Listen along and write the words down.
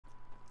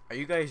Are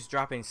you guys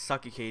dropping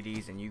sucky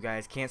KDs and you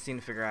guys can't seem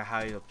to figure out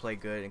how to play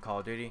good in Call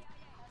of Duty?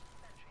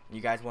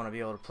 You guys want to be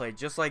able to play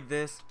just like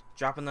this,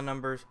 dropping the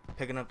numbers,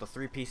 picking up the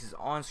 3 pieces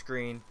on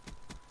screen.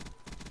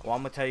 Well,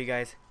 I'm going to tell you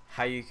guys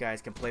how you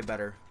guys can play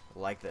better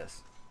like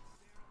this.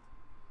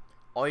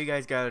 All you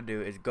guys got to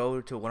do is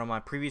go to one of my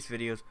previous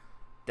videos.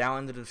 Down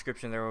in the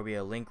description there will be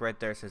a link right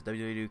there that says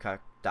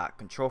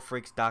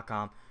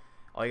www.controlfreaks.com.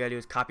 All you got to do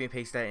is copy and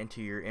paste that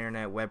into your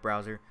internet web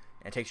browser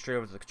and it takes straight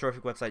over to the Control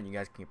Freak website, and you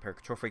guys can compare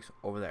Control Freaks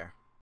over there.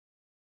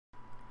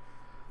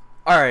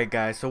 Alright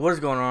guys, so what is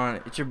going on?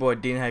 It's your boy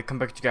Dean Head, come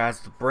back to you guys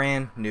with a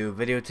brand new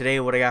video. Today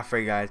what I got for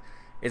you guys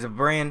is a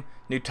brand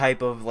new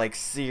type of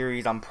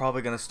series I'm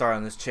probably going to start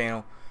on this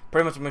channel.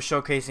 Pretty much I'm going to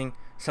be showcasing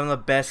some of the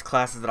best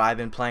classes that I've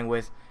been playing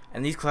with,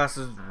 and these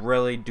classes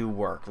really do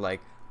work.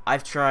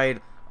 I've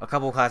tried a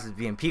couple of classes,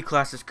 VMP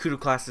classes, Kudo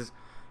classes,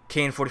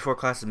 KN44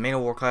 classes, Man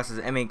of War classes,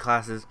 M8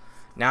 classes.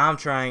 Now I'm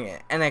trying an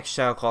NX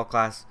Shadow Claw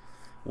class,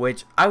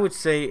 which I would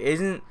say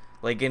isn't,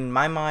 in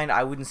my mind,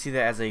 I wouldn't see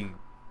that as a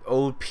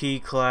OP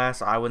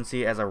class. I wouldn't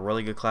see it as a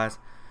really good class.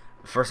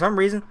 For some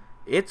reason,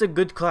 it's a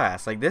good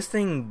class. This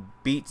thing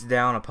beats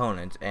down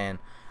opponents, and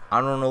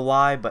I don't know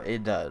why, but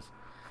it does.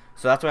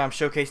 So that's why I'm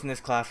showcasing this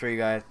class for you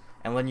guys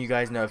and letting you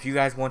guys know, if you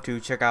guys want to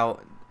check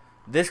out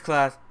this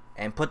class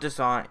and put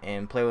this on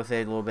and play with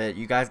it a little bit,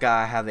 you guys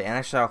gotta have the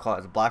NX Shadow Claw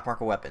as a black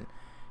market weapon.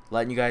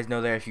 Letting you guys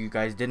know there, if you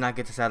guys did not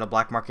get this out of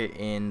black market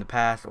in the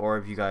past, or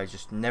if you guys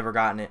just never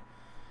gotten it,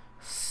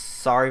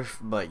 sorry,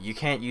 but you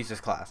can't use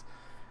this class.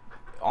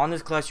 On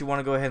this class, you want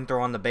to go ahead and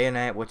throw on the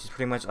bayonet, which is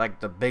pretty much like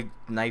the big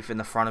knife in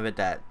the front of it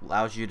that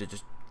allows you to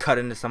just cut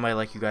into somebody,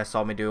 like you guys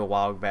saw me do a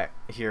while back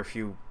here,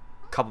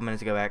 couple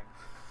minutes ago back.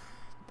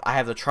 I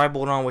have the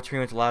tri-bolt on, which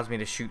pretty much allows me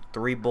to shoot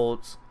 3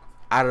 bolts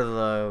out of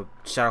the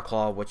Shadow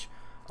Claw, which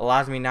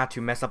allows me not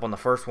to mess up on the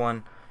first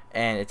one,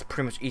 and it's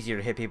pretty much easier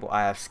to hit people.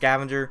 I have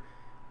Scavenger,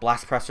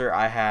 Blast Presser,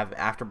 I have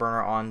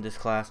Afterburner on this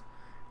class,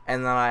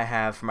 and then I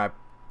have my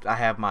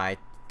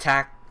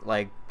tack,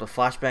 the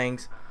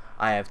flashbangs.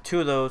 I have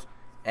 2 of those,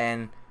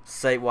 and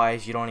sight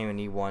wise you don't even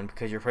need one,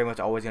 because you're pretty much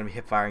always going to be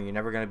hip firing. You're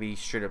never going to be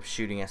straight up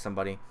shooting at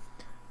somebody,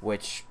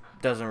 which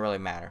doesn't really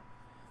matter.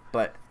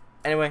 But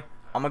anyway,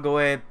 I'm going to go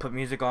ahead, put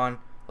music on,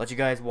 let you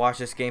guys watch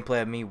this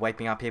gameplay of me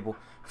wiping out people.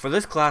 For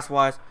this class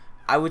wise,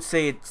 I would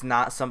say it's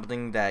not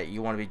something that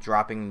you want to be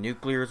dropping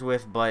nuclears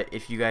with, but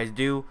if you guys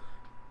do,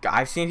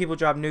 I've seen people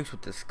drop nukes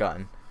with this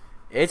gun.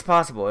 It's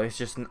possible. It's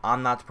just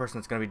I'm not the person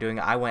that's going to be doing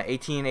it. I went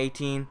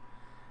 18-18.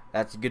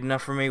 That's good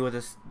enough for me with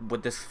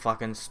this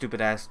fucking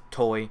stupid ass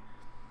toy.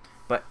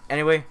 But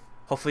anyway,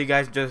 hopefully you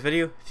guys enjoy this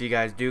video. If you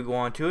guys do go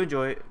on to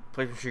enjoy it,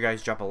 please make sure you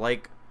guys drop a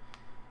like.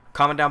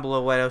 Comment down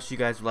below what else you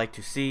guys would like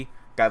to see.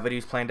 Got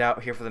videos planned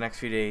out here for the next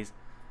few days,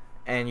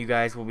 and you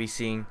guys will be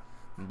seeing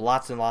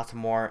lots and lots of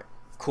more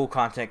cool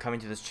content coming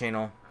to this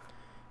channel.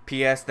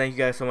 P.S. Thank you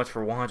guys so much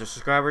for 100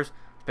 subscribers.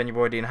 It's been your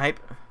boy Dean Hype.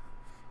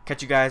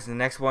 Catch you guys in the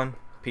next one.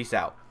 Peace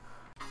out.